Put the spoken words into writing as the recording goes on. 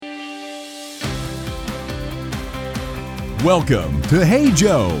Welcome to Hey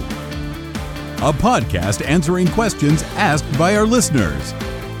Joe, a podcast answering questions asked by our listeners.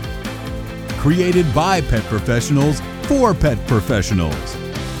 Created by pet professionals for pet professionals.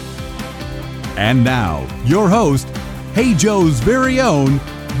 And now, your host, Hey Joe's very own,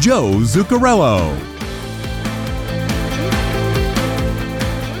 Joe Zuccarello.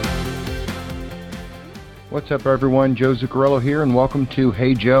 What's up, everyone? Joe Zuccarello here, and welcome to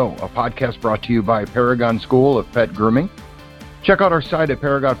Hey Joe, a podcast brought to you by Paragon School of Pet Grooming. Check out our site at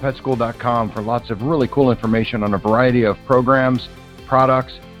paragonpetschool.com for lots of really cool information on a variety of programs,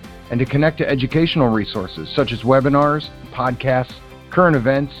 products, and to connect to educational resources such as webinars, podcasts, current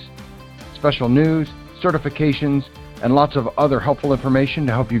events, special news, certifications, and lots of other helpful information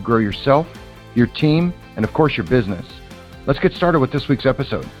to help you grow yourself, your team, and of course your business. Let's get started with this week's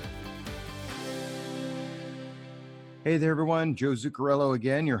episode. Hey there, everyone. Joe Zuccarello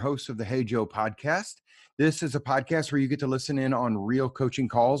again, your host of the Hey Joe podcast. This is a podcast where you get to listen in on real coaching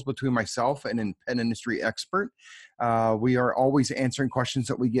calls between myself and an pet industry expert. We are always answering questions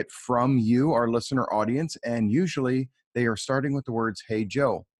that we get from you, our listener audience, and usually they are starting with the words, Hey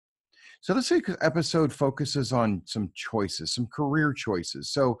Joe. So this week's episode focuses on some choices, some career choices.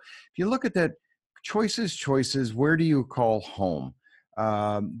 So if you look at that, choices, where do you call home?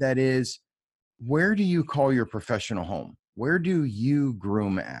 That is, where do you call your professional home? Where do you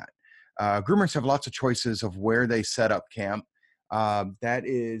groom at? Groomers have lots of choices of where they set up camp. That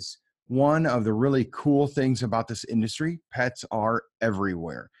is one of the really cool things about this industry. Pets are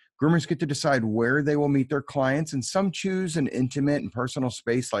everywhere. Groomers get to decide where they will meet their clients, and some choose an intimate and personal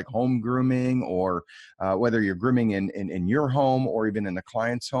space like home grooming, or whether you're grooming in your home or even in the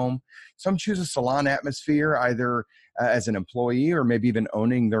client's home. Some choose a salon atmosphere, either as an employee or maybe even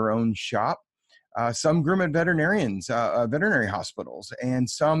owning their own shop. Some groom at veterinary hospitals, and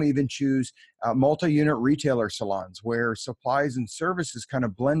some even choose multi-unit retailer salons where supplies and services kind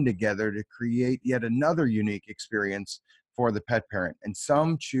of blend together to create yet another unique experience for the pet parent. And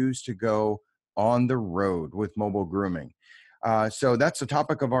some choose to go on the road with mobile grooming. So that's the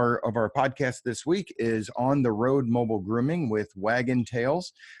topic of our podcast this week, is on the road mobile grooming with Wagon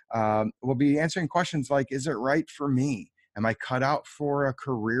Tails. We'll be answering questions like, is it right for me? Am I cut out for a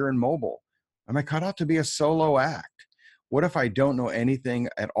career in mobile? Am I cut out to be a solo act? What if I don't know anything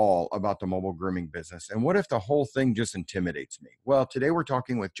at all about the mobile grooming business? And what if the whole thing just intimidates me? Well, today we're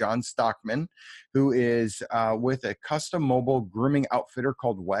talking with John Stockman, who is with a custom mobile grooming outfitter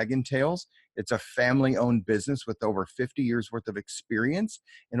called Wagon Tails. It's a family-owned business with over 50 years worth of experience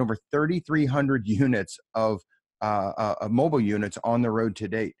and over 3,300 units of mobile units on the road to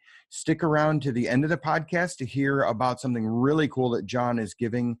date. Stick around to the end of the podcast to hear about something really cool that John is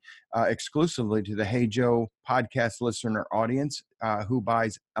giving exclusively to the Hey Joe podcast listener audience who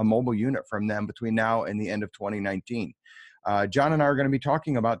buys a mobile unit from them between now and the end of 2019. John and I are going to be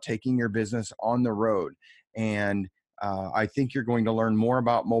talking about taking your business on the road. And I think you're going to learn more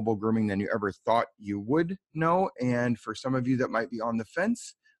about mobile grooming than you ever thought you would know. And for some of you that might be on the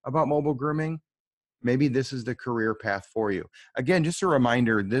fence about mobile grooming, maybe this is the career path for you. Again, just a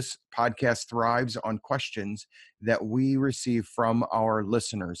reminder, this podcast thrives on questions that we receive from our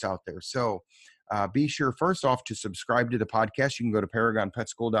listeners out there. So be sure, first off, to subscribe to the podcast. You can go to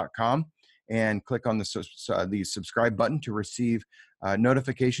paragonpetschool.com and click on the subscribe button to receive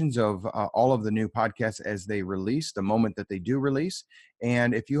notifications of all of the new podcasts as they release, the moment that they do release.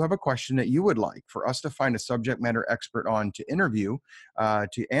 And if you have a question that you would like for us to find a subject matter expert on to interview,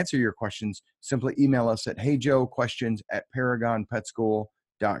 to answer your questions, simply email us at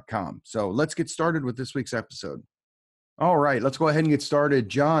heyjoequestions@paragonpetschool.com. So let's get started with this week's episode. All right, let's go ahead and get started.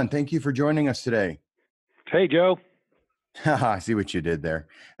 John, thank you for joining us today. Hey, Joe. I see what you did there.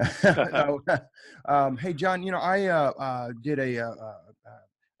 Hey, John, I did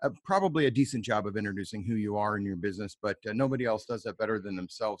probably a decent job of introducing who you are in your business, but nobody else does that better than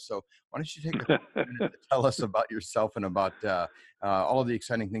themselves. So why don't you take a minute to tell us about yourself and about all of the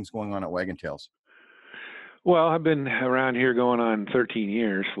exciting things going on at Wagon Tails? Well, I've been around here going on 13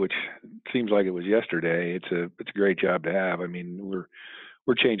 years, which seems like it was yesterday. It's a great job to have. I mean,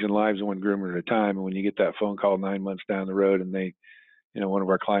 we're changing lives one groomer at a time. And when you get that phone call 9 months down the road and they, one of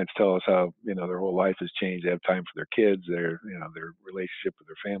our clients tell us how, their whole life has changed. They have time for their kids, their relationship with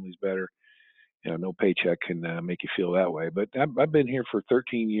their family's better. No paycheck can make you feel that way. But I've been here for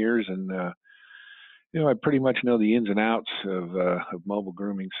 13 years and, I pretty much know the ins and outs of mobile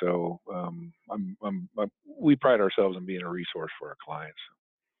grooming. So we pride ourselves on being a resource for our clients.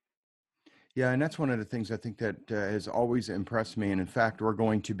 Yeah, and that's one of the things I think that has always impressed me. And in fact, we're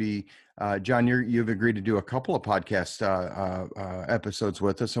going to be, John, you've agreed to do a couple of podcast episodes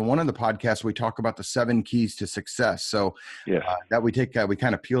with us. And one of the podcasts, we talk about the 7 keys to success. So Yes. that we take, we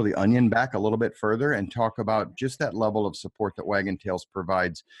kind of peel the onion back a little bit further and talk about just that level of support that Wagon Tails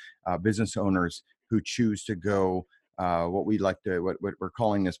provides business owners who choose to go what we like to, what we're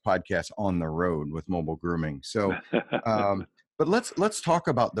calling this podcast, on the road with mobile grooming. So, but let's talk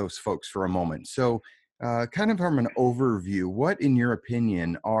about those folks for a moment. So, kind of from an overview, what, in your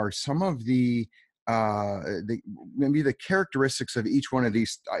opinion, are some of the maybe the characteristics of each one of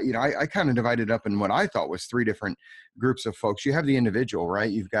these? I kind of divided up in what I thought was 3 different groups of folks. You have the individual,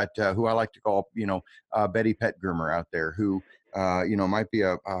 right? You've got who I like to call, Betty Pet Groomer out there, who might be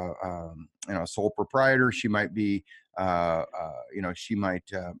a sole proprietor. She might be she might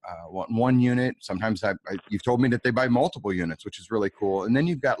want 1 unit. Sometimes you've told me that they buy multiple units, which is really cool. And then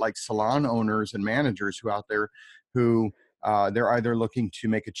you've got like salon owners and managers who out there who they're either looking to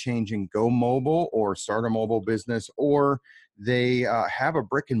make a change and go mobile or start a mobile business, or they have a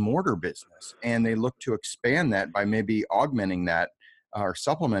brick and mortar business and they look to expand that by maybe augmenting that or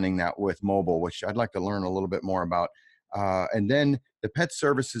supplementing that with mobile, which I'd like to learn a little bit more about. And then the pet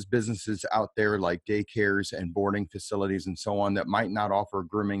services businesses out there, like daycares and boarding facilities and so on, that might not offer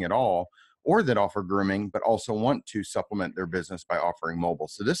grooming at all, or that offer grooming but also want to supplement their business by offering mobile.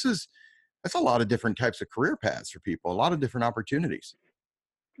 So that's a lot of different types of career paths for people, a lot of different opportunities.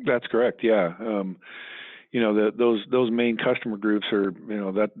 That's correct. Yeah. Those main customer groups are,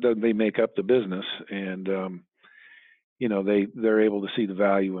 that they make up the business, and they're able to see the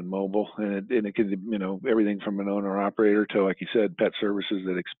value in mobile, and it can, everything from an owner operator to, like you said, pet services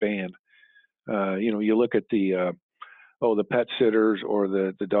that expand. You look at the pet sitters or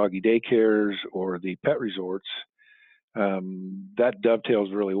the doggy daycares or the pet resorts. That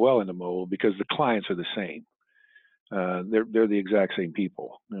dovetails really well into mobile because the clients are the same. They're the exact same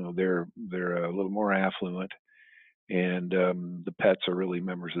people. They're a little more affluent, and the pets are really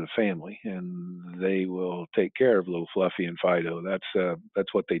members of the family, and they will take care of little Fluffy and Fido.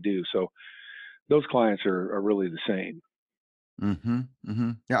 That's what they do. So those clients are really the same. Mm-hmm.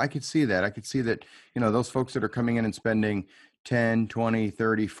 Mm-hmm. Yeah, I could see that. I could see that, those folks that are coming in and spending 10, 20,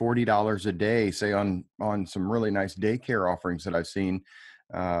 30, $40 a day, say on some really nice daycare offerings that I've seen.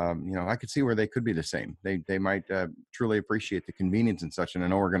 I could see where they could be the same. They might truly appreciate the convenience and such. And I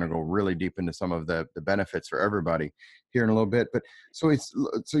know we're going to go really deep into some of the benefits for everybody here in a little bit. But so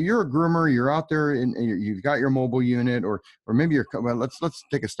you're a groomer, you're out there and you've got your mobile unit, or maybe let's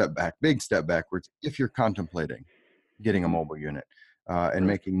take a step back, big step backwards. If you're contemplating getting a mobile unit and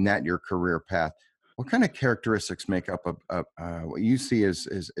making that your career path, what kind of characteristics make up what you see as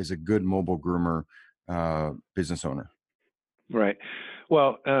a good mobile groomer business owner? Right.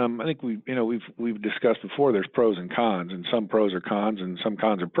 Well, I think we've discussed before. There's pros and cons, and some pros are cons, and some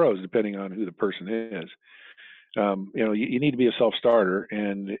cons are pros, depending on who the person is. You need to be a self-starter,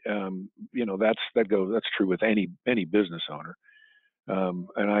 and that's true with any business owner.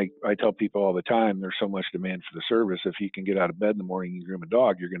 And I tell people all the time, there's so much demand for the service. If you can get out of bed in the morning and groom a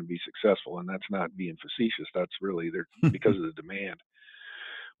dog, you're going to be successful. And that's not being facetious. That's really there because of the demand.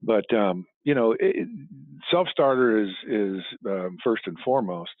 But self-starter is first and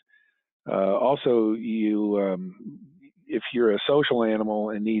foremost. Also, if you're a social animal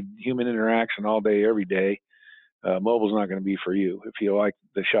and need human interaction all day, every day, mobile's not going to be for you. If you like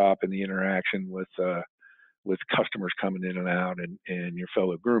the shop and the interaction with customers coming in and out and your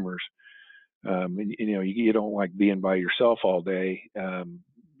fellow groomers, and, you don't like being by yourself all day,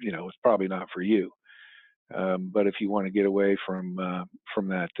 it's probably not for you. But if you want to get away from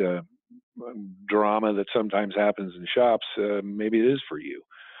that drama that sometimes happens in shops, maybe it is for you.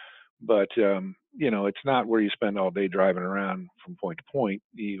 But it's not where you spend all day driving around from point to point.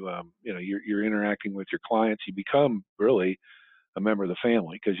 You're interacting with your clients. You become really a member of the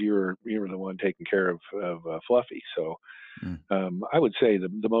family because you're the one taking care of Fluffy. So I would say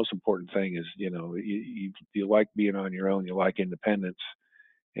the most important thing is you like being on your own. You like independence,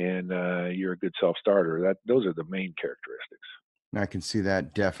 and you're a good self-starter. Those are the main characteristics. I can see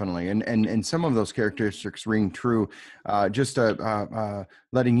that definitely, and some of those characteristics ring true. Just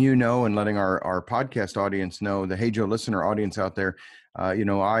letting you know and letting our podcast audience know, the Hey Joe listener audience out there.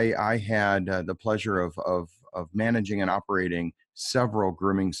 I had the pleasure of managing and operating several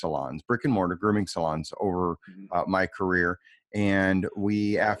grooming salons, brick and mortar grooming salons over my career. And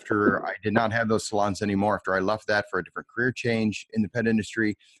after I did not have those salons anymore, after I left that for a different career change in the pet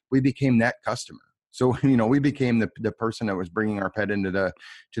industry, we became that customer. So, we became the person that was bringing our pet into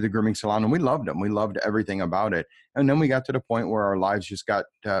the grooming salon, and we loved them. We loved everything about it. And then we got to the point where our lives just got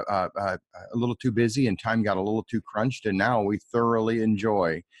a little too busy and time got a little too crunched. And now we thoroughly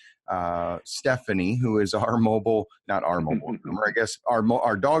enjoy Stephanie, who is not our mobile groomer, I guess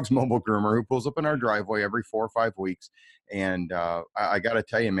our dog's mobile groomer, who pulls up in our driveway every 4 or 5 weeks. And I got to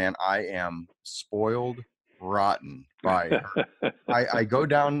tell you, man, I am spoiled rotten by her. I go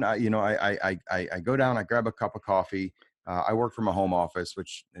down, I go down, I grab a cup of coffee. I work from a home office,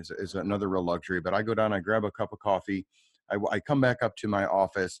 which is another real luxury, but I go down, I grab a cup of coffee. I come back up to my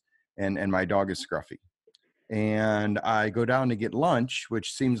office and my dog is Scruffy. And I go down to get lunch,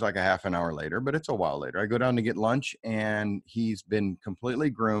 which seems like a half an hour later, but it's a while later. I go down to get lunch and he's been completely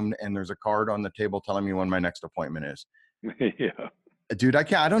groomed and there's a card on the table telling me when my next appointment is. Yeah. Dude,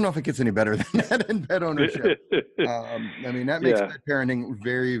 I don't know if it gets any better than that in pet ownership. I mean, that makes pet parenting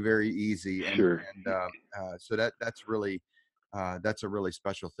very, very easy. And, sure. So that's really, that's a really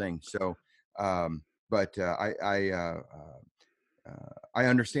special thing. So, but I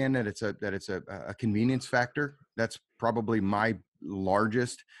understand that it's a convenience factor. That's probably my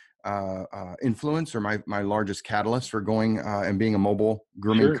largest influence or my largest catalyst for going and being a mobile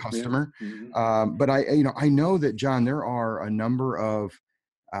grooming customer. Yeah. Mm-hmm. But I know that, John, there are a number of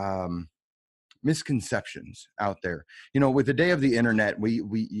misconceptions out there. With the day of the internet,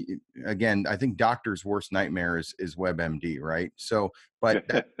 we again, I think doctors' worst nightmare is WebMD, right? So, but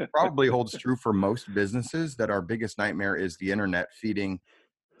that probably holds true for most businesses, that our biggest nightmare is the internet feeding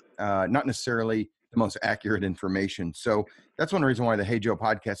not necessarily the most accurate information. So that's one reason why the Hey Joe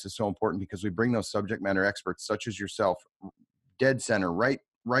podcast is so important, because we bring those subject matter experts such as yourself dead center, right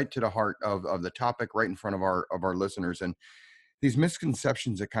to the heart of the topic, right in front of our listeners. And these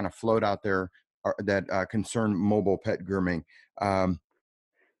misconceptions that kind of float out there that concern mobile pet grooming. I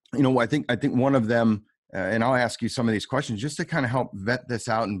think one of them, and I'll ask you some of these questions just to kind of help vet this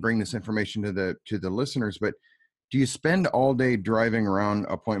out and bring this information to the listeners. But do you spend all day driving around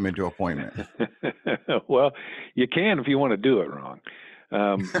appointment to appointment? Well, you can if you want to do it wrong.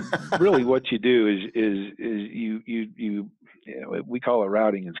 Really, what you do is you we call it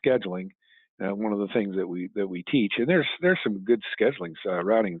routing and scheduling. One of the things that we teach, and there's some good scheduling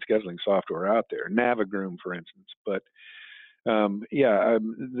routing and scheduling software out there, Navigroom, for instance. But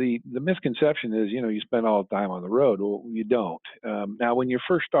the misconception is, you spend all the time on the road. Well, you don't. Now, when you're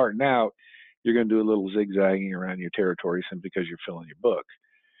first starting out, you're going to do a little zigzagging around your territory simply because you're filling your book.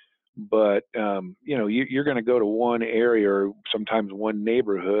 But you're going to go to one area or sometimes one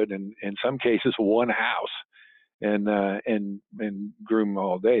neighborhood, and in some cases one house, and groom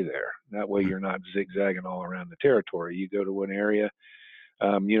all day there. That way you're not zigzagging all around the territory. You go to one area,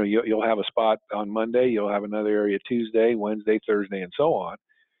 you'll have a spot on Monday, you'll have another area Tuesday, Wednesday, Thursday, and so on.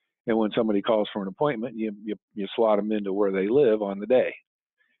 And when somebody calls for an appointment, you slot them into where they live on the day.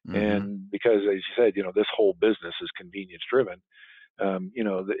 Mm-hmm. And because, as you said, this whole business is convenience driven.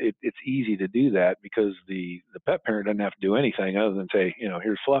 It's easy to do that because the pet parent doesn't have to do anything other than say,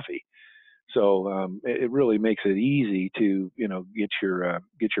 here's Fluffy. So it really makes it easy to get your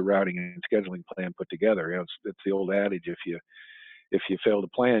routing and scheduling plan put together. It's the old adage: if you fail to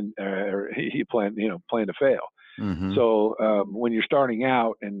plan, or you plan to fail. Mm-hmm. So when you're starting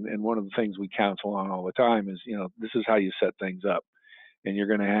out, and one of the things we counsel on all the time is this is how you set things up, and you're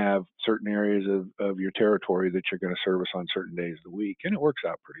going to have certain areas of your territory that you're going to service on certain days of the week, and it works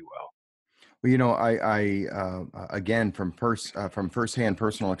out pretty well. Well, I again, from firsthand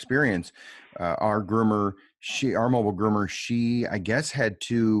personal experience, our mobile groomer, she, I guess, had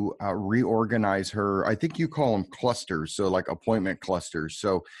to reorganize her. I think you call them clusters, so like appointment clusters.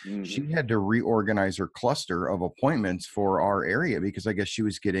 So mm-hmm. She had to reorganize her cluster of appointments for our area because I guess she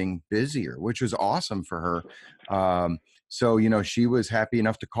was getting busier, which was awesome for her. So, she was happy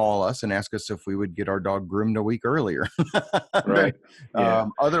enough to call us and ask us if we would get our dog groomed a week earlier. Right. Yeah.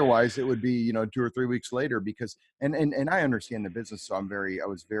 Otherwise, it would be, 2 or 3 weeks later because, and I understand the business. So I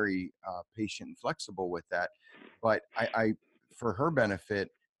was very patient and flexible with that. But I for her benefit,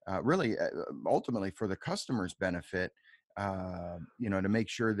 really, ultimately for the customer's benefit, to make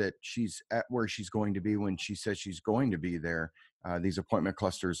sure that she's at where she's going to be when she says she's going to be there. These appointment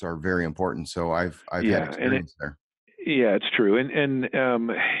clusters are very important. So I've had experience there. Yeah, it's true, and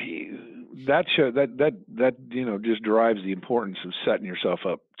that just drives the importance of setting yourself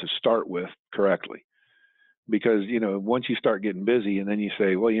up to start with correctly, because once you start getting busy, and then you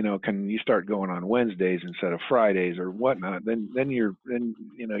say, well, can you start going on Wednesdays instead of Fridays or whatnot? Then you're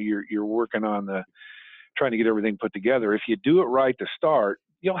working on trying to get everything put together. If you do it right to start,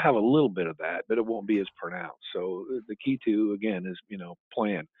 you'll have a little bit of that, but it won't be as pronounced. So the key to, again, is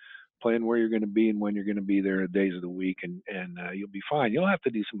plan. plan where you're going to be and when you're going to be there, days of the week, and you'll be fine. You'll have to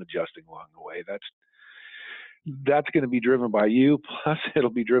do some adjusting along the way. That's going to be driven by you. Plus, it'll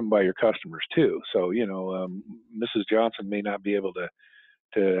be driven by your customers too. So, Mrs. Johnson may not be able to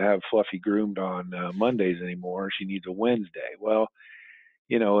have Fluffy groomed on Mondays anymore. She needs a Wednesday. Well,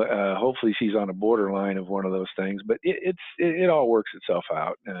 hopefully she's on a borderline of one of those things, but it all works itself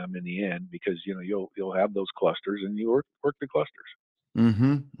out in the end, because you'll have those clusters, and you work the clusters.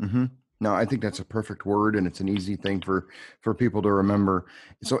 Mm-hmm. Mm-hmm. No, I think that's a perfect word, and it's an easy thing for people to remember.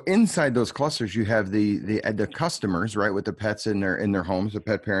 So inside those clusters, you have the customers, right, with the pets in their homes, the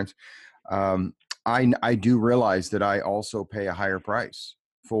pet parents. I do realize that I also pay a higher price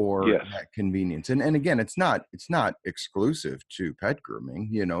for Yes. that convenience, and again, it's not exclusive to pet grooming.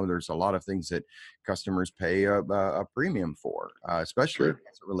 There's a lot of things that customers pay a premium for, especially Sure.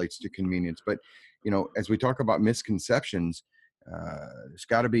 as it relates to convenience. But as we talk about misconceptions, there's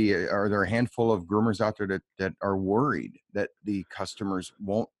got to be are there a handful of groomers out there that are worried that the customers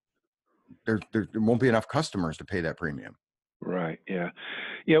won't there won't be enough customers to pay that premium? Right. Yeah.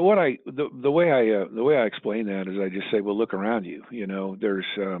 Yeah. The way I explain that is I just say, well, look around you. There's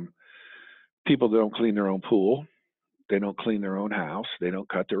people that don't clean their own pool. They don't clean their own house. They don't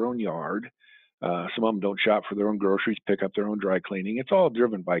cut their own yard. Some of them don't shop for their own groceries, pick up their own dry cleaning. It's all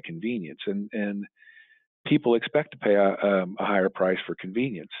driven by convenience, and people expect to pay a higher price for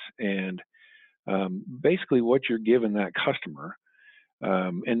convenience. And basically, what you're giving that customer,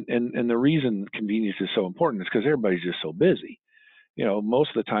 and the reason convenience is so important is because everybody's just so busy. Most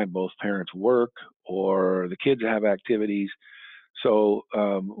of the time, both parents work or the kids have activities. So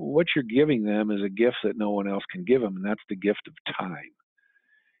what you're giving them is a gift that no one else can give them, and that's the gift of time.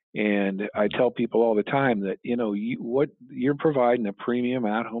 And I tell people all the time that what you're providing a premium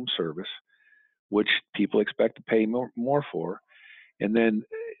at-home service, which people expect to pay more for, and then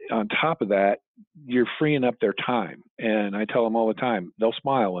on top of that, you're freeing up their time. And I tell them all the time, they'll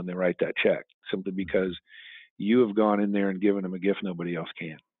smile when they write that check, simply because you have gone in there and given them a gift nobody else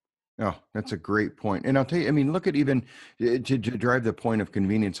can. Oh, that's a great point. And I'll tell you, I mean, look at even to drive the point of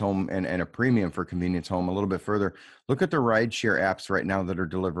convenience home and a premium for convenience home a little bit further. Look at the rideshare apps right now that are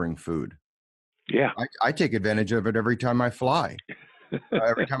delivering food. Yeah. I take advantage of it every time I fly.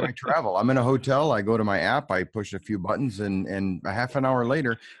 Every time I travel, I'm in a hotel, I go to my app, I push a few buttons, and a half an hour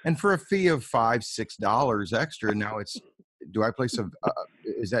later, and for a fee of $5-6 extra, now do I place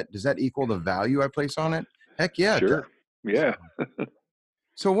does that equal the value I place on it? Heck yeah, it does. Sure. Yeah.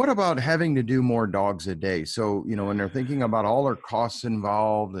 So what about having to do more dogs a day? So, when they're thinking about all their costs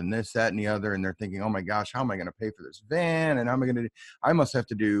involved and this, that, and the other, and they're thinking, oh my gosh, how am I going to pay for this van? And how am I going to I must have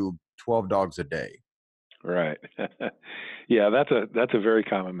to do 12 dogs a day. Right. Yeah, that's a very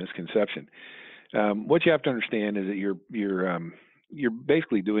common misconception. What you have to understand is that you're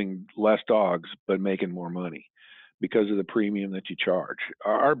basically doing less dogs but making more money because of the premium that you charge.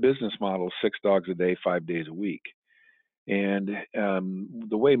 Our business model is 6 dogs a day, 5 days a week. And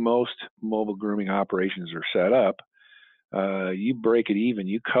the way most mobile grooming operations are set up, you break it even.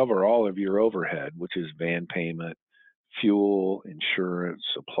 You cover all of your overhead, which is van payment, fuel, insurance,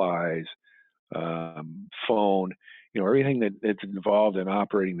 supplies, phone, everything that's involved in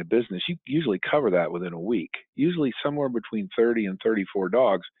operating the business. You usually cover that within a week. Usually somewhere between 30 and 34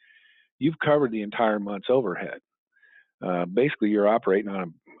 dogs, you've covered the entire month's overhead. Basically, you're operating on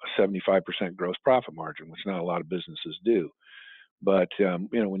a 75% gross profit margin, which not a lot of businesses do. But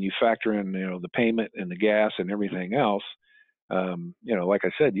when you factor in the payment and the gas and everything else, like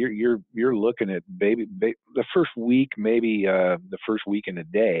I said, you're looking at the first week, maybe the first week and a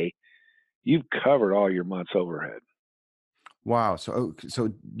day, you've covered all your month's overhead. Wow. So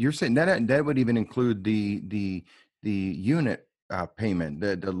you're saying that would even include the unit payment,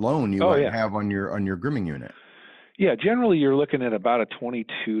 the loan you might have on your grooming unit. Yeah, generally you're looking at about a $2,200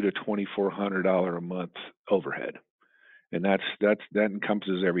 to $2,400 a month overhead, and that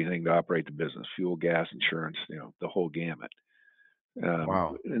encompasses everything to operate the business: fuel, gas, insurance, the whole gamut.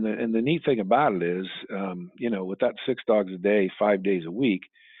 Wow. And the neat thing about it is, with that 6 dogs a day, 5 days a week,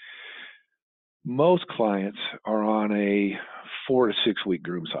 most clients are on a 4 to 6 week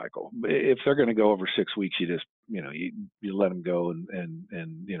groom cycle. If they're going to go over 6 weeks, you just you let them go and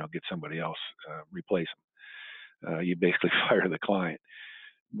get somebody else replace them. You basically fire the client.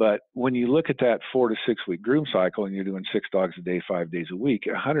 But when you look at that 4 to 6 week groom cycle and you're doing 6 dogs a day, 5 days a week,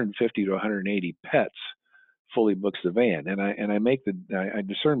 150 to 180 pets fully books the van. And I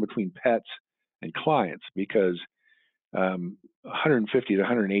discern between pets and clients, because 150 to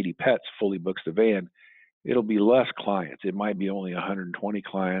 180 pets fully books the van. it'll be less clients. It might be only 120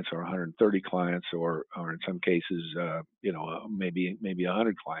 clients or 130 clients, or in some cases, maybe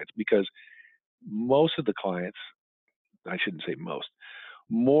 100 clients, because most of the clients, I shouldn't say most,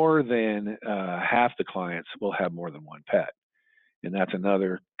 more than half the clients will have more than one pet. And that's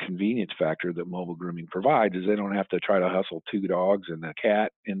another convenience factor that mobile grooming provides, is they don't have to try to hustle 2 dogs and a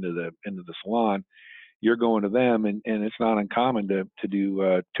cat into the salon. You're going to them, and it's not uncommon to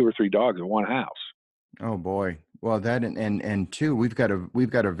do 2 or 3 dogs in one house. Oh boy. Well, that and two, we've got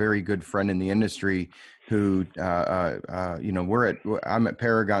a very good friend in the industry who, I'm at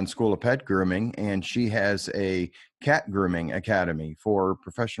Paragon School of Pet Grooming, and she has a cat grooming academy for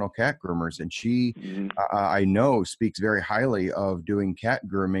professional cat groomers, and she, I know, speaks very highly of doing cat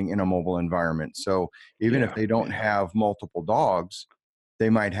grooming in a mobile environment. So even if they don't have multiple dogs, they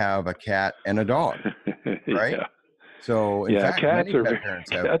might have a cat and a dog, right? Yeah. So in fact, cats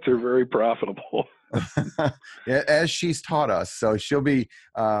are very profitable. As she's taught us. So she'll be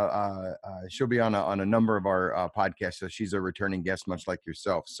on a number of our podcasts. So she's a returning guest, much like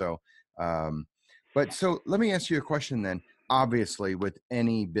yourself. So, but let me ask you a question then. Obviously, with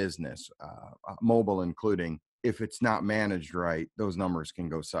any business, mobile including, if it's not managed right, those numbers can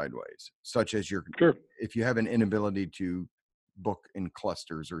go sideways. Such as if you have an inability to book in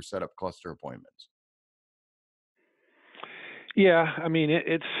clusters or set up cluster appointments. Yeah, I mean,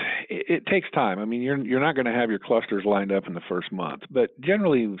 it takes time. I mean, you're not going to have your clusters lined up in the first month, but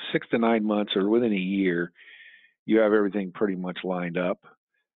generally 6 to 9 months or within a year, you have everything pretty much lined up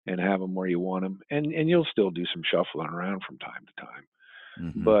and have them where you want them, and you'll still do some shuffling around from time to time.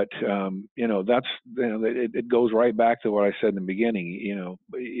 Mm-hmm. But it goes right back to what I said in the beginning.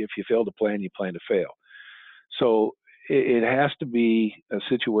 If you fail to plan, you plan to fail. So it has to be a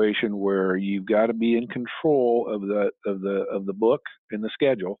situation where you've got to be in control of the book and the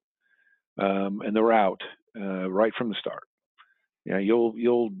schedule, and the route, right from the start.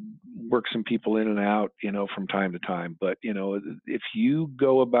 You'll work some people in and out, from time to time, but if you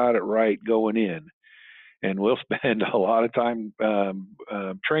go about it right going in, and we'll spend a lot of time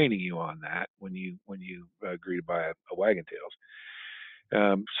training you on that when you agree to buy a Waggin'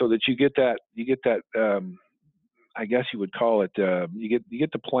 Tails, so that you get that. I guess you would call it, you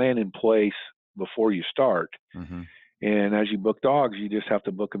get the plan in place before you start. Mm-hmm. And as you book dogs, you just have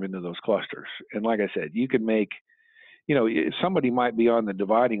to book them into those clusters. And like I said, you could make, somebody might be on the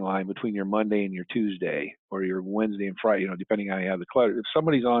dividing line between your Monday and your Tuesday, or your Wednesday and Friday, depending on how you have the cluster. If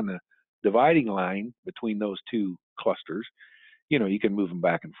somebody's on the dividing line between those two clusters, you can move them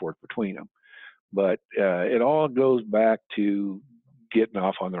back and forth between them. But it all goes back to getting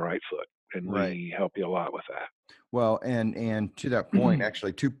off on the right foot. And we help you a lot with that. Well, and to that point,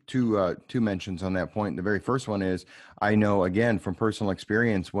 actually, two mentions on that point. The very first one is, I know, again, from personal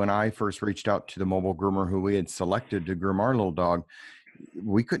experience, when I first reached out to the mobile groomer who we had selected to groom our little dog,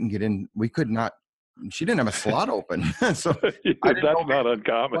 we couldn't get in. We could not. She didn't have a slot open. So that's not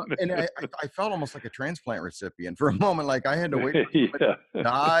uncommon. And I felt almost like a transplant recipient for a moment, like I had to wait for to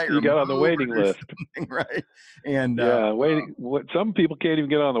die. You got on the waiting list, right? And waiting. Some people can't even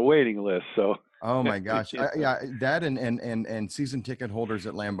get on the waiting list. So. Oh my gosh. That and season ticket holders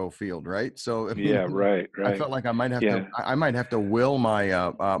at Lambeau Field, right? So right. I felt like I might have to will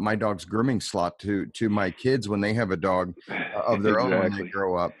my my dog's grooming slot to my kids when they have a dog of their own when they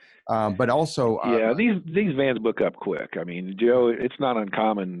grow up. But also these vans book up quick. I mean, Joe, it's not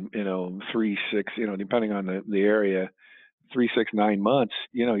uncommon, 3, 6, depending on the area, 3, 6, 9 months,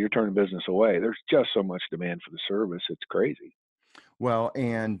 you're turning business away. There's just so much demand for the service. It's crazy. Well,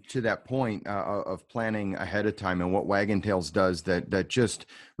 and to that point of planning ahead of time, and what Waggin' Tails does that just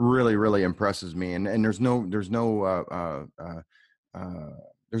really, really impresses me. And there's no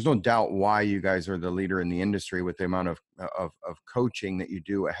doubt why you guys are the leader in the industry with the amount of coaching that you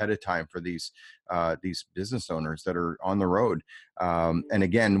do ahead of time for these business owners that are on the road. And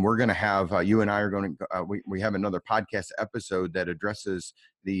again, we're going to have you and I are going to we have another podcast episode that addresses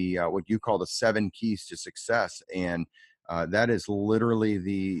the what you call the 7 keys to success, and that is literally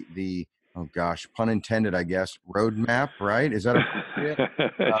the oh gosh, pun intended, I guess, roadmap, right? Is that appropriate?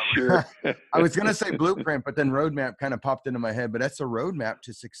 Sure. I was going to say blueprint, but then roadmap kind of popped into my head. But that's a roadmap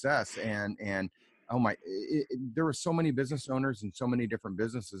to success. And oh my, there were so many business owners and so many different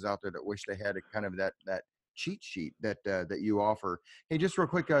businesses out there that wish they had a kind of that cheat sheet that you offer. Hey, just real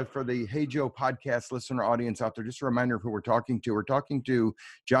quick for the Hey Joe podcast listener audience out there, just a reminder of who we're talking to. We're talking to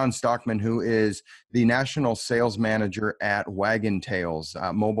John Stockman, who is the national sales manager at Waggin' Tails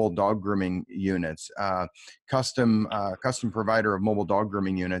mobile dog grooming units, custom provider of mobile dog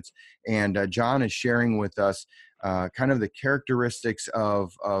grooming units. And John is sharing with us kind of the characteristics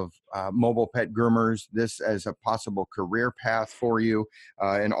of mobile pet groomers, this as a possible career path for you,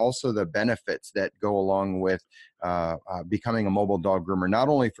 and also the benefits that go along with becoming a mobile dog groomer, not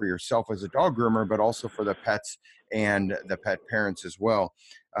only for yourself as a dog groomer, but also for the pets and the pet parents as well.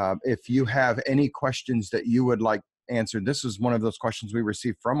 If you have any questions that you would like answered, this is one of those questions we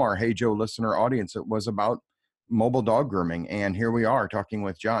received from our Hey Joe listener audience. It was about mobile dog grooming, and here we are talking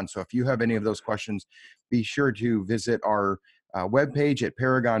with John. So if you have any of those questions, be sure to visit our webpage at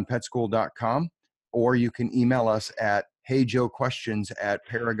paragonpetschool.com, or you can email us at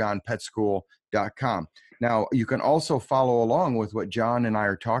heyjoequestions@paragonpetschool.com. Now, you can also follow along with what John and I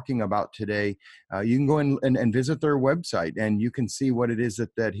are talking about today. You can go in and visit their website, and you can see what it is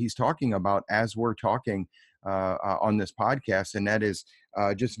that he's talking about as we're talking on this podcast. And that is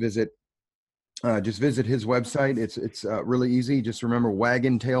just visit his website. It's really easy. Just remember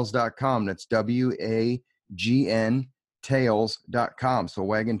wagontails.com. That's WAGN tails.com. So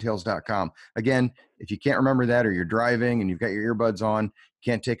wagontails.com. Again, if you can't remember that, or you're driving and you've got your earbuds on,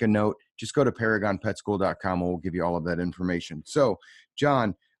 can't take a note, just go to paragonpetschool.com and we'll give you all of that information. So,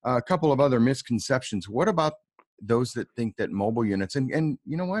 John, a couple of other misconceptions. What about those that think that mobile units, and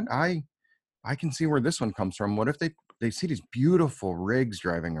you know what, I can see where this one comes from. What if they see these beautiful rigs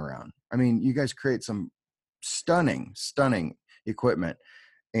driving around? I mean, you guys create some stunning equipment,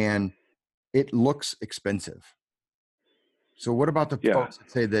 and it looks expensive. So what about the folks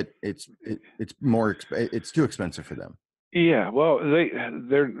that say that it's too expensive for them? Yeah, well,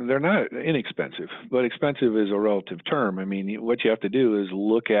 they're not inexpensive, but expensive is a relative term. I mean, what you have to do is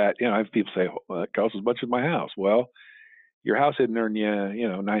look at, I have people say, well, it costs as much as my house. Well, your house didn't earn you,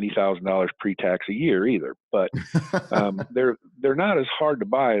 $90,000 pre-tax a year either. But they're not as hard to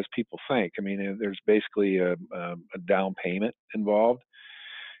buy as people think. I mean, there's basically a down payment involved,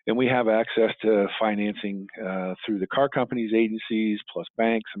 and we have access to financing through the car companies, agencies, plus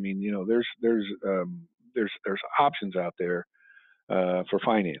banks. I mean, there's options out there for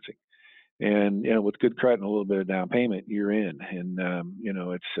financing. And with good credit and a little bit of down payment, you're in. And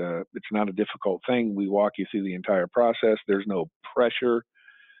it's not a difficult thing. We walk you through the entire process. There's no pressure.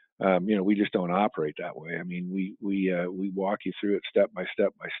 We just don't operate that way. I mean, we walk you through it step by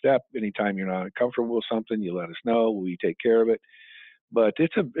step by step. Anytime you're not comfortable with something, you let us know. We take care of it. But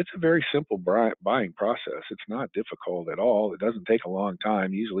it's a very simple buying process. It's not difficult at all. It doesn't take a long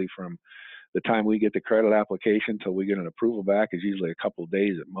time. Usually from the time we get the credit application till we get an approval back is usually a couple of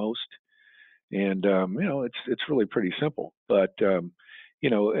days at most. And, it's really pretty simple. But,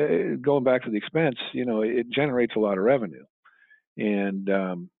 going back to the expense, it generates a lot of revenue. And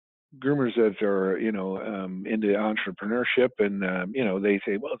groomers that are, into entrepreneurship and, they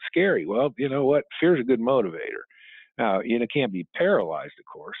say, well, it's scary. Well, you know what? Fear's a good motivator. Now, it can't be paralyzed, of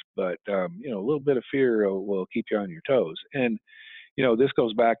course, but, a little bit of fear will keep you on your toes. And, this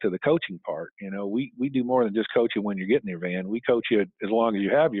goes back to the coaching part. We do more than just coach you when you're getting your van. We coach you as long as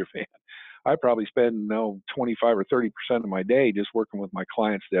you have your van. I probably spend 25 or 30% of my day just working with my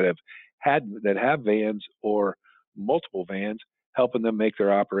clients that have vans or multiple vans, helping them make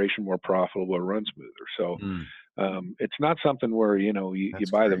their operation more profitable or run smoother. So it's not something where you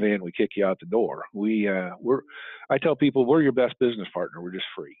buy the van, we kick you out the door. I tell people we're your best business partner. We're just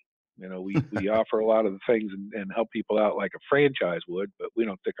free. We offer a lot of the things and help people out like a franchise would, but we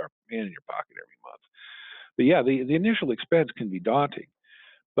don't stick our hand in your pocket every month. But yeah, the initial expense can be daunting.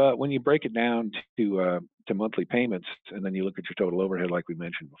 But when you break it down to monthly payments, and then you look at your total overhead, like we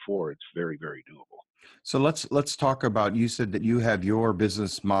mentioned before, it's very, very doable. So let's talk about, you said that you have your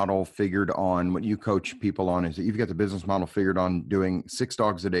business model figured on, what you coach people on is that you've got the business model figured on doing 6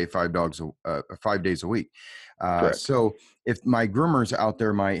 dogs a day, 5 days a week. So if my groomers out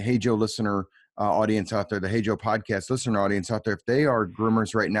there, my Hey Joe listener audience out there, the Hey Joe podcast listener audience out there, if they are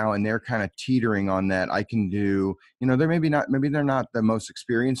groomers right now and they're kind of teetering on that, I can do, maybe they're not the most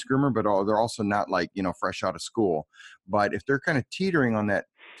experienced groomer, but they're also not like, fresh out of school. But if they're kind of teetering on that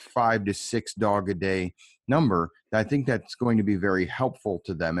 5 to 6 dog a day number, I think that's going to be very helpful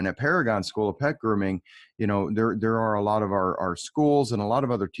to them. And at Paragon School of Pet Grooming, there are a lot of our schools and a lot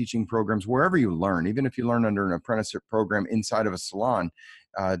of other teaching programs, wherever you learn, even if you learn under an apprenticeship program inside of a salon,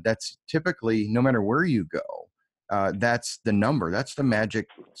 that's typically, no matter where you go, that's the number. That's the magic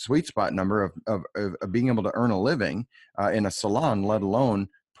sweet spot number of being able to earn a living in a salon, let alone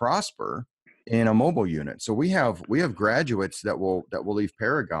prosper in a mobile unit. So we have graduates that will leave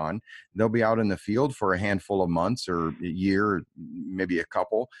Paragon. They'll be out in the field for a handful of months or a year, maybe a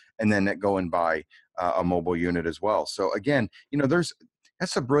couple, and then go and buy a mobile unit as well. So again,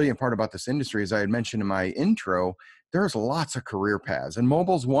 that's a brilliant part about this industry. As I had mentioned in my intro, there's lots of career paths, and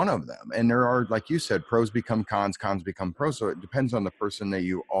mobile's one of them. And there are, like you said, pros become cons, cons become pros. So it depends on the person that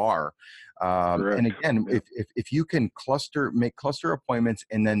you are. And Correct. again, Yep. if you can make cluster appointments,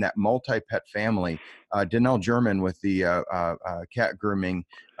 and then that multi-pet family, Danelle German with the Cat Grooming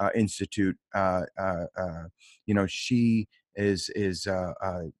Institute, she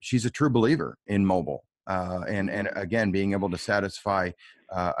she's a true believer in mobile. And again, being able to satisfy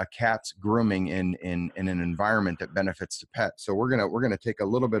a cat's grooming in an environment that benefits the pet. So we're gonna take a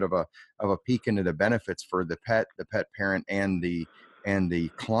little bit of a peek into the benefits for the pet parent, and the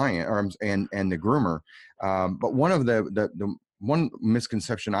client, and the groomer. But one of the one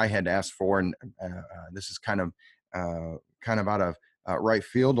misconception I had asked for, and this is kind of out of right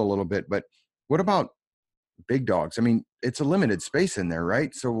field a little bit, but what about big dogs? I mean, it's a limited space in there,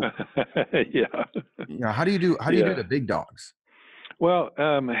 right? So Yeah. how do you do Yeah. the big dogs? Well,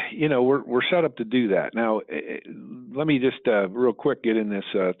 we're set up to do that. Now, let me just real quick get in this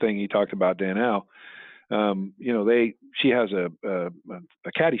thing you talked about, Danelle. She has a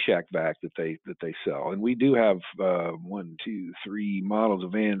Caddyshack vac that they sell, and we do have 1, 2, 3 models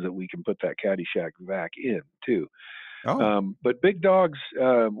of vans that we can put that Caddyshack vac in too. Oh, But big dogs,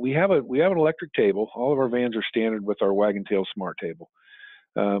 we have an electric table. All of our vans are standard with our Wagon Tail Smart Table.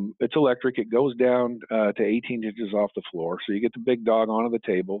 It's electric. It goes down to 18 inches off the floor. So you get the big dog onto the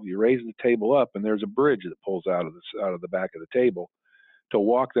table. You raise the table up, and there's a bridge that pulls out of the back of the table to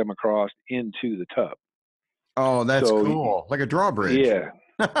walk them across into the tub. oh, that's So cool. Like a drawbridge. yeah,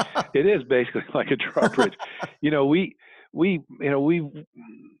 it is basically like a drawbridge.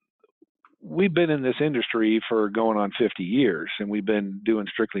 We've been in this industry for going on 50 years, and we've been doing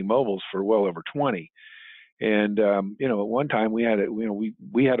strictly mobiles for well over 20. And at one time we had a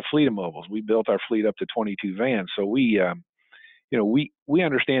fleet of mobiles. We built our fleet up to 22 vans. So we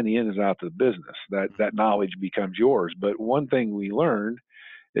understand the ins and outs of the business. That knowledge becomes yours. But one thing we learned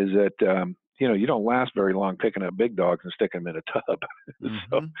is that you don't last very long picking up big dogs and sticking them in a tub.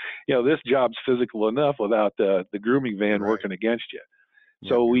 Mm-hmm. So this job's physical enough without the grooming van Right. working against you. Yep,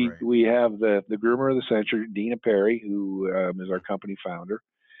 So you're right. we have the groomer of the century, Dina Perry, who is our company founder.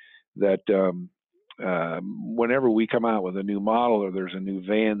 That whenever we come out with a new model, or there's a new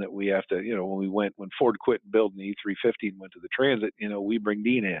van that we have to, when Ford quit building the E350 and went to the Transit, we bring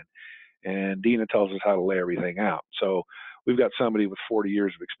Dina in, and Dina tells us how to lay everything out. So we've got somebody with 40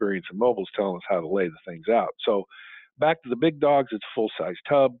 years of experience in mobiles telling us how to lay the things out. So back to the big dogs, it's a full-size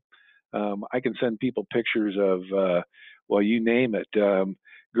tub. I can send people pictures of, you name it,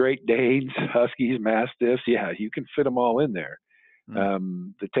 Great Danes, Huskies, Mastiffs. Yeah, you can fit them all in there.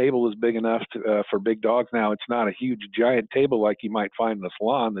 The table is big enough for big dogs. Now, it's not a huge, giant table like you might find in a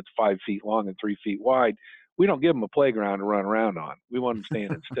salon that's 5 feet long and 3 feet wide. We don't give them a playground to run around on. We want them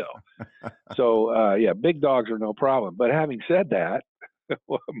standing still. So, big dogs are no problem. But having said that,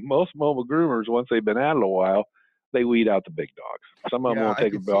 most mobile groomers, once they've been at it a while, they weed out the big dogs. Some of them won't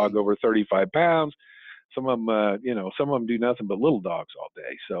take a dog over 35 pounds. Some of them do nothing but little dogs all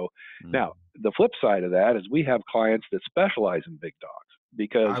day. So now the flip side of that is we have clients that specialize in big dogs,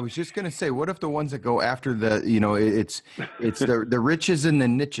 because I was just going to say, what if the ones that go after it's the riches and the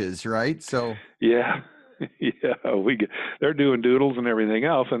niches, right? So yeah, they're doing doodles and everything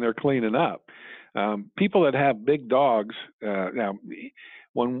else, and they're cleaning up. People that have big dogs, now,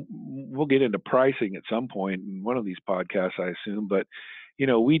 when we'll get into pricing at some point in one of these podcasts, I assume, but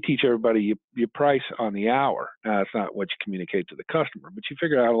we teach everybody you price on the hour. Now, it's not what you communicate to the customer, but you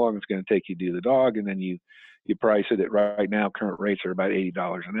figure out how long it's going to take you to do the dog, and then you price it at, right now, current rates are about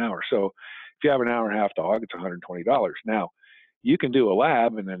 $80 an hour. So if you have an hour and a half dog, it's $120. Now, you can do a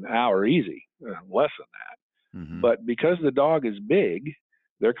lab in an hour easy, less than that. mm-hmm. But because the dog is big,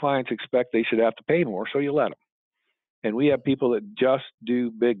 their clients expect they should have to pay more, so you let them. And we have people that just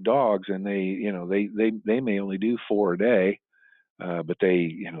do big dogs, and they may only do 4 a day. But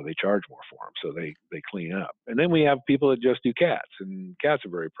they charge more for them, so they clean up. And then we have people that just do cats, and cats are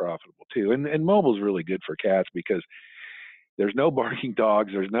very profitable too. And mobile's really good for cats because there's no barking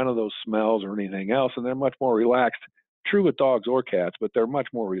dogs, there's none of those smells or anything else, and they're much more relaxed. True with dogs or cats, but they're much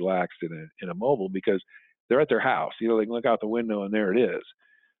more relaxed in a mobile because they're at their house. They can look out the window and there it is.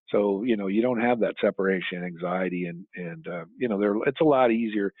 So you don't have that separation anxiety, and it's a lot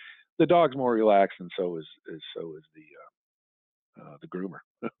easier. The dog's more relaxed, and so is the groomer.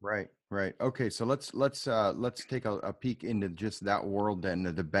 Right. Okay, so let's take a peek into just that world, then,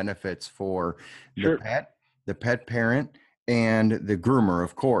 the benefits for Sure. the pet parent, and the groomer,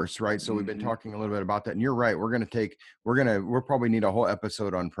 of course, right? So we've been talking a little bit about that, and you're right. We'll probably need a whole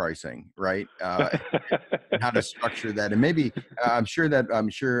episode on pricing, right? And how to structure that, and maybe I'm sure,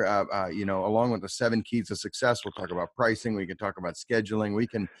 along with the 7 keys to success, we'll talk about pricing. We can talk about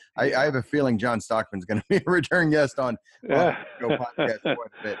scheduling. I have a feeling John Stockman's going to be a return guest on podcast quite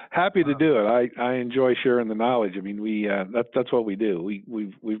a bit. Happy to do it. I enjoy sharing the knowledge. I mean, that's what we do.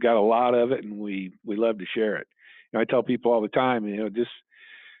 We've got a lot of it, and we love to share it. I tell people all the time,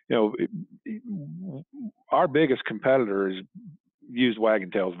 our biggest competitor is used Wagon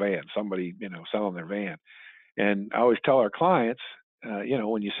Tails van, somebody, selling their van. And I always tell our clients,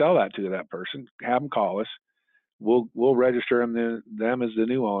 when you sell that to that person, have them call us. We'll register them as the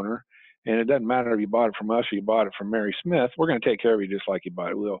new owner. And it doesn't matter if you bought it from us or you bought it from Mary Smith. We're going to take care of you just like you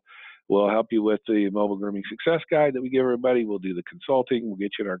bought it. We'll help you with the mobile grooming success guide that we give everybody. We'll do the consulting. We'll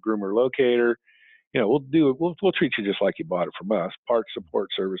get you in our groomer locator. We'll treat you just like you bought it from us. Parts support,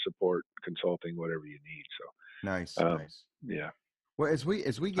 service support, consulting, whatever you need. So nice. Yeah. Well, as we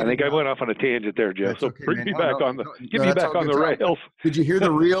get, I think I went off on a tangent there, Jeff. So okay, bring me back on the rails. Did you hear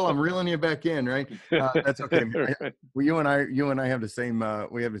the reel? I'm reeling you back in, right? That's okay. Right. Well, you and I have the same.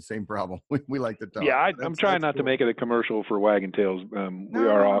 We have the same problem. We like to talk. Yeah, I'm trying not to make it a commercial for Wagon Tails. We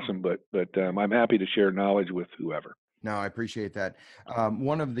are awesome, but I'm happy to share knowledge with whoever. No, I appreciate that.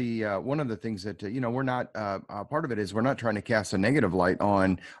 One of the things that we're not part of it is we're not trying to cast a negative light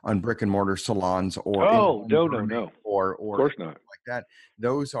on brick and mortar salons or no, or of course not like that.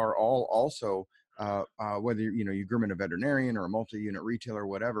 Those are all also whether you groom in a veterinarian or a multi-unit retailer or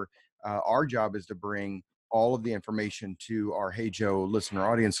whatever. Our job is to bring all of the information to our Hey Joe listener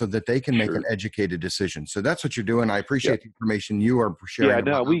audience so that they can make an educated decision. So that's what you're doing. I appreciate the information you are sharing.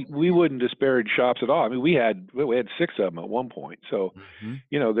 Yeah, no, we wouldn't disparage shops at all. I mean, we had 6 of them at one point. So,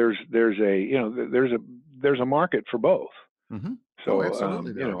 there's a market for both. Mm-hmm. So,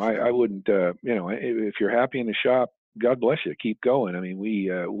 absolutely. I wouldn't, if you're happy in the shop, God bless you, keep going. I mean, we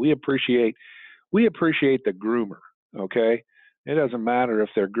appreciate the groomer. Okay. It doesn't matter if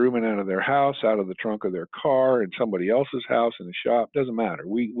they're grooming out of their house, out of the trunk of their car, in somebody else's house, in the shop. Doesn't matter.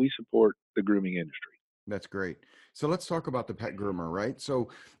 We support the grooming industry. That's great. So let's talk about the pet groomer, right? So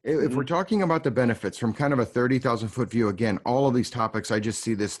if we're talking about the benefits from kind of a 30,000-foot view, again, all of these topics, I just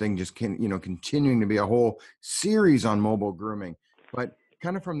see this thing just continuing to be a whole series on mobile grooming. But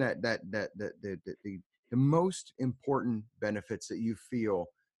kind of from the most important benefits that you feel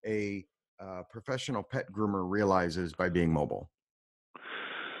a professional pet groomer realizes by being mobile.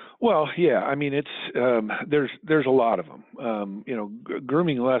 Well, yeah, I mean, it's there's a lot of them.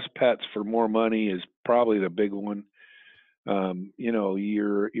 Grooming less pets for more money is probably the big one.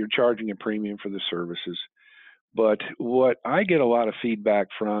 You're charging a premium for the services, but what I get a lot of feedback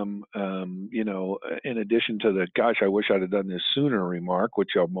from, in addition to the "gosh, I wish I'd have done this sooner" remark,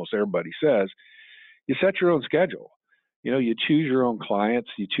 which almost everybody says, you set your own schedule. You choose your own clients.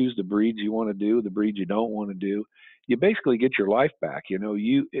 You choose the breeds you want to do, the breeds you don't want to do. You basically get your life back.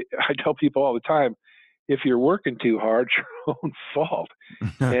 I tell people all the time, if you're working too hard, it's your own fault.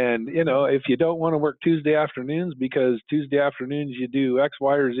 And, if you don't want to work Tuesday afternoons because Tuesday afternoons you do X,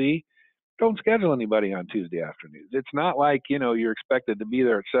 Y, or Z, don't schedule anybody on Tuesday afternoons. It's not like, you're expected to be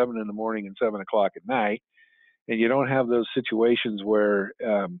there at 7 in the morning and 7 o'clock at night. And you don't have those situations where,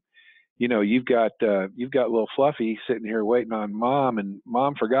 you've got little Fluffy sitting here waiting on mom, and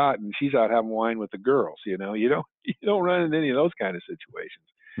mom forgot, and she's out having wine with the girls. You don't run into any of those kind of situations.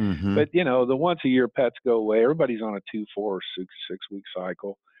 Mm-hmm. But the once a year pets go away. Everybody's on a 2, 4, 6 week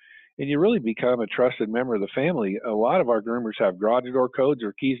cycle, and you really become a trusted member of the family. A lot of our groomers have garage door codes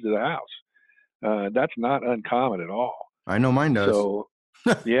or keys to the house. That's not uncommon at all. I know mine does. So,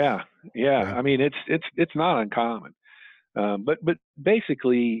 yeah. I mean, it's not uncommon. But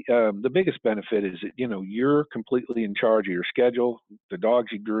basically, the biggest benefit is that, you're completely in charge of your schedule, the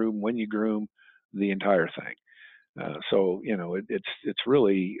dogs you groom, when you groom, the entire thing. So, it's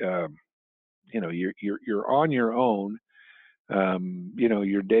really, you're on your own.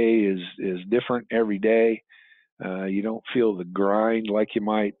 Your day is different every day. You don't feel the grind like you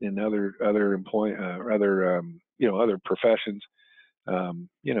might in other professions.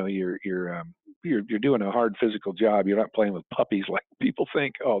 You're doing a hard physical job. You're not playing with puppies like people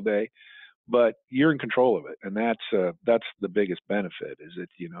think all day, but you're in control of it, and that's the biggest benefit. Is that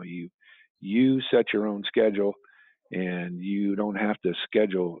you set your own schedule, and you don't have to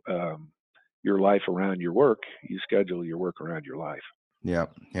schedule your life around your work. You schedule your work around your life. Yeah.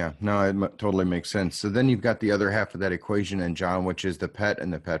 No, it totally makes sense. So then you've got the other half of that equation, and John, which is the pet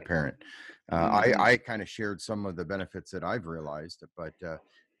and the pet parent. I kind of shared some of the benefits that I've realized, but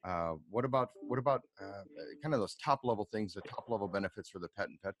What about kind of those top level things, the top level benefits for the pet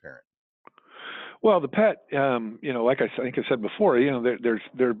and pet parent? Well, the pet, like I think I said before,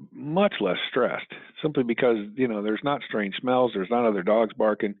 they're much less stressed simply because there's not strange smells, there's not other dogs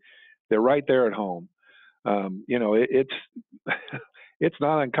barking, they're right there at home. It's it's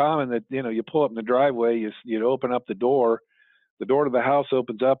not uncommon that you pull up in the driveway, you open up the door to the house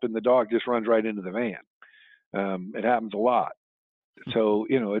opens up, and the dog just runs right into the van. It happens a lot, so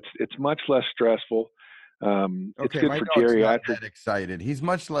it's much less stressful. It's Okay, good my for dog's not geriatric. that excited. He's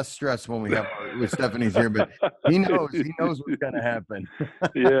much less stressed when we have with Stephanie's here, but he knows what's going to happen.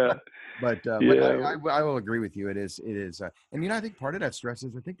 Yeah, But yeah, I will agree with you. It is, and I think part of that stress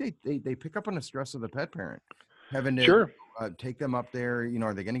is I think they pick up on the stress of the pet parent having to sure, take them up there.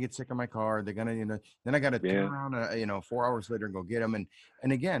 Are they going to get sick in my car? Are they going to then I got to turn yeah, around 4 hours later and go get them.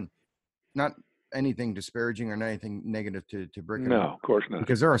 And again, not anything disparaging or anything negative to brick and no, mortar, of course not.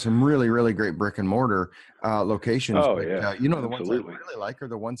 because there are some really, really great brick and mortar locations. Oh But yeah, the ones I absolutely. really like are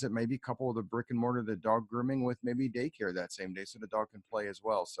the ones that maybe couple the brick and mortar, the dog grooming with maybe daycare that same day, so the dog can play as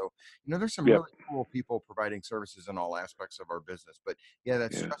well. So there's some Yep. really cool people providing services in all aspects of our business. But yeah,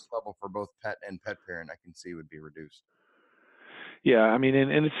 that Yeah. stress level for both pet and pet parent I can see would be reduced. Yeah, I mean,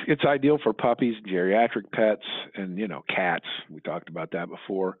 and it's ideal for puppies, geriatric pets, and cats. We talked about that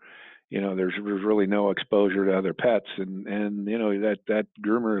before. There's really no exposure to other pets, and that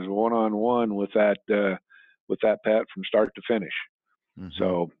groomer is one on one with that pet from start to finish. Hmm.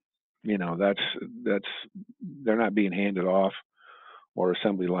 So, that's they're not being handed off or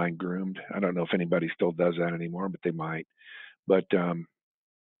assembly line groomed. I don't know if anybody still does that anymore, but they might. But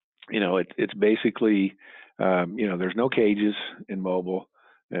it's basically there's no cages in mobile.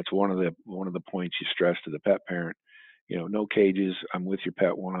 That's one of the points you stress to the pet parent. No cages. I'm with your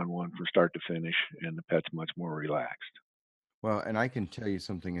pet one on one from start to finish, and the pet's much more relaxed. Well, and I can tell you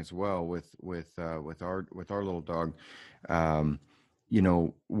something as well with our little dog. Um,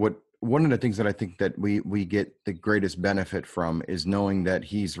 what one of the things that I think that we get the greatest benefit from is knowing that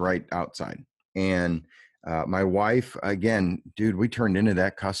he's right outside. And my wife, again, dude, we turned into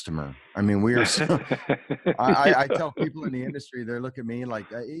that customer. I mean, we are so, I tell people in the industry, they look at me like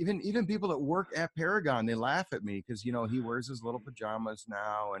even people that work at Paragon, they laugh at me because he wears his little pajamas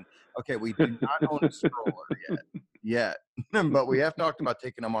now. And okay, we do not own a stroller yet, but we have talked about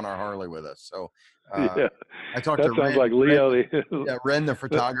taking him on our Harley with us. So uh, Yeah, I talked that to sounds Ren. like Leo. Yeah, Ren, the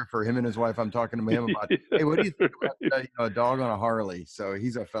photographer, him and his wife. I'm talking to him about, hey, what do you think about a dog on a Harley? So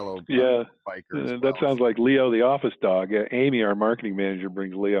he's a fellow Yeah, biker as that well. sounds like Leo, the office dog. Amy, our marketing manager,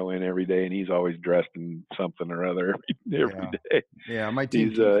 brings Leo in every day, and he's always dressed in something or other every Yeah, day. yeah. My team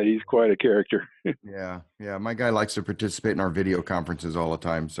keeps. He's quite a character. Yeah, yeah. My guy likes to participate in our video conferences all the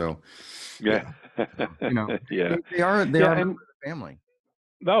time. So, Yeah, yeah, so, yeah, they are a yeah, member and of the family.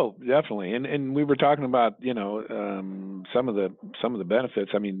 no, definitely. And we were talking about some of the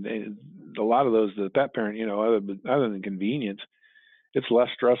benefits. I mean, a lot of those the pet parent, other than convenience, it's less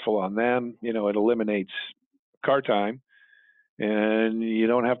stressful on them. It eliminates car time, and you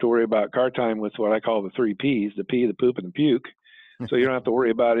don't have to worry about car time with what I call the three P's: the pee, the poop, and the puke. So you don't have to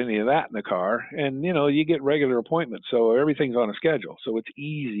worry about any of that in the car, and you get regular appointments, so everything's on a schedule. So it's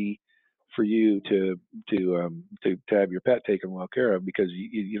easy for you to have your pet taken well care of because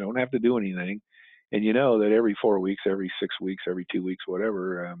you don't have to do anything, and you know that every 4 weeks, every 6 weeks, every 2 weeks,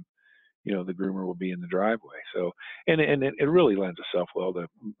 whatever, the groomer will be in the driveway. So, and it really lends itself well to,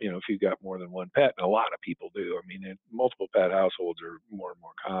 if you've got more than one pet, and a lot of people do. I mean, multiple pet households are more and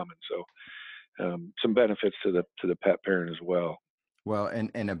more common. So, some benefits to the pet parent as well. Well,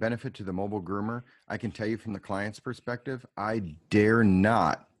 and a benefit to the mobile groomer, I can tell you from the client's perspective, I dare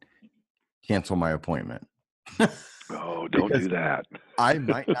not cancel my appointment. Oh, don't Because do that. I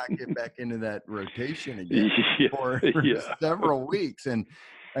might not get back into that rotation again Yeah, for yeah. several weeks. And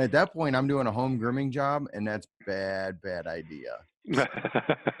at that point, I'm doing a home grooming job, and that's bad idea. So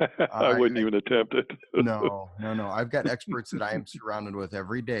I I, wouldn't even attempt it. no. I've got experts that I am surrounded with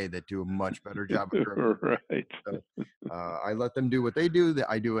every day that do a much better job of grooming. Right. So I let them do what they do.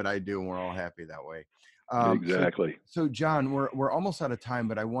 I do what I do, and we're all happy that way. So, Exactly. so John, we're almost out of time,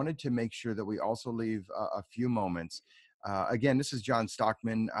 but I wanted to make sure that we also leave a few moments. Again, this is John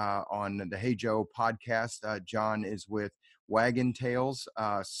Stockman on the Hey Joe podcast. John is with Wagon Tails,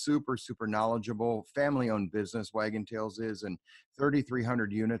 super knowledgeable, family-owned business. Wagon Tails is, and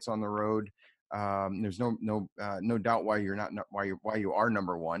 3,300 units on the road. There's no doubt why you are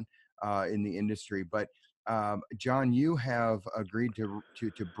number one in the industry. But John, you have agreed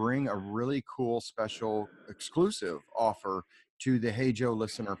to bring a really cool, special, exclusive offer to the Hey Joe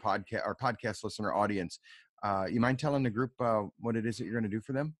listener podcast or podcast listener audience. You mind telling the group what it is that you're going to do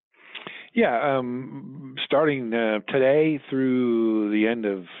for them? Yeah, starting today through the end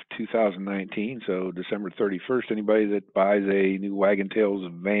of 2019, so December 31st, anybody that buys a new Wagon Tails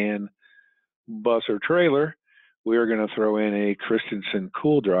van, bus, or trailer, we are going to throw in a Christensen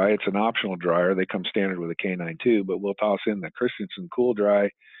Cool Dry. It's an optional dryer. They come standard with a K9 too, but we'll toss in the Christensen Cool Dry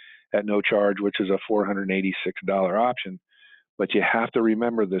at no charge, which is a $486 option. But you have to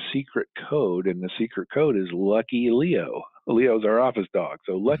remember the secret code, and the secret code is Lucky Leo. Leo's our office dog.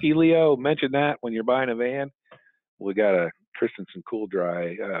 So Lucky Leo, mention that when you're buying a van. We got a Christensen Cool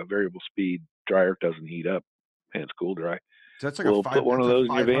Dry variable speed dryer. Doesn't heat up, and it's cool dry. So that's like we'll put one of those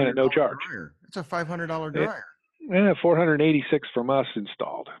in your van at no charge. Dryer. It's a $500 dryer. Yeah, $486 from us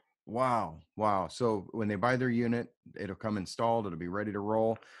installed. Wow. So when they buy their unit, it'll come installed. It'll be ready to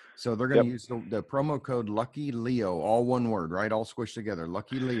roll. So they're going to use the promo code Lucky Leo, all one word, right? All squished together.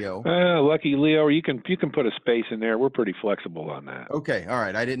 Lucky Leo. Lucky Leo. You can put a space in there. We're pretty flexible on that. Okay. All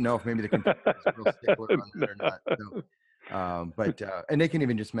right. I didn't know if maybe the computer was real stickler on that or not. So, and they can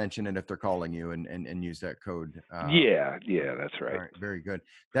even just mention it if they're calling you and use that code. Yeah, that's right. All right. Very good.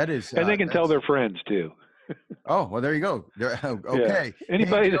 That is, and they can tell their friends too. Oh, well, there you go. Okay. Yeah.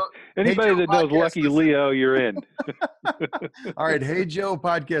 Anybody that knows Lucky Leo, you're in. All right. Hey, Joe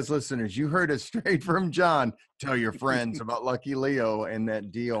podcast listeners, you heard it straight from John. Tell your friends about Lucky Leo and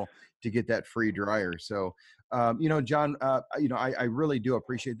that deal to get that free dryer. So, John, I really do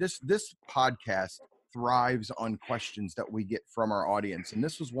appreciate this. This podcast thrives on questions that we get from our audience. And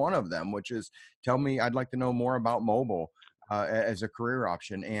this was one of them, which is, tell me, I'd like to know more about mobile as a career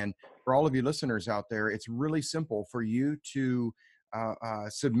option. And for all of you listeners out there, it's really simple for you to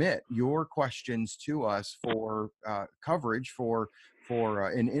submit your questions to us for coverage for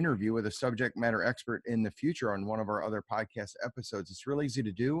an interview with a subject matter expert in the future on one of our other podcast episodes. It's really easy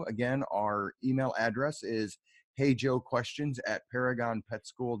to do. Again, our email address is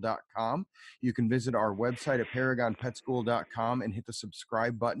heyjoequestions@paragonpetschool.com. You can visit our website at paragonpetschool.com and hit the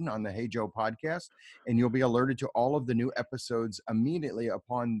subscribe button on the Hey Joe podcast, and you'll be alerted to all of the new episodes immediately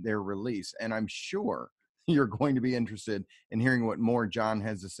upon their release. And I'm sure you're going to be interested in hearing what more John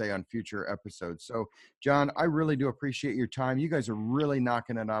has to say on future episodes. So, John, I really do appreciate your time. You guys are really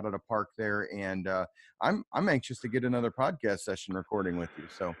knocking it out of the park there, and I'm anxious to get another podcast session recording with you.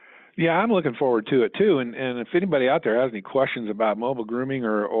 So. Yeah, I'm looking forward to it too. And if anybody out there has any questions about mobile grooming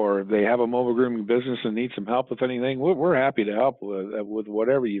or they have a mobile grooming business and need some help with anything, we're happy to help with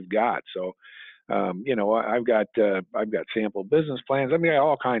whatever you've got. So, I've got sample business plans. I mean,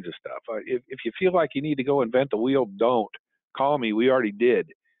 all kinds of stuff. If you feel like you need to go invent the wheel, don't call me. We already did,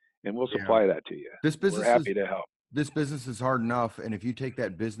 and we'll supply that to you. We're happy to help. This business is hard enough, and if you take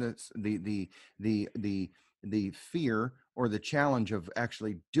that business, the fear or the challenge of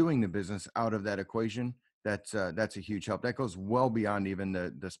actually doing the business out of that equation, that's a huge help. That goes well beyond even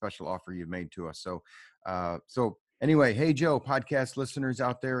the special offer you've made to us. So anyway, Hey Joe podcast listeners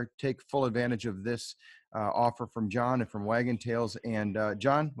out there, take full advantage of this offer from John and from Wagon Tails. And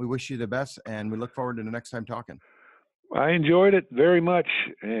John, we wish you the best, and we look forward to the next time talking. I enjoyed it very much,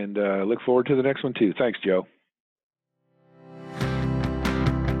 and look forward to the next one too. Thanks, Joe.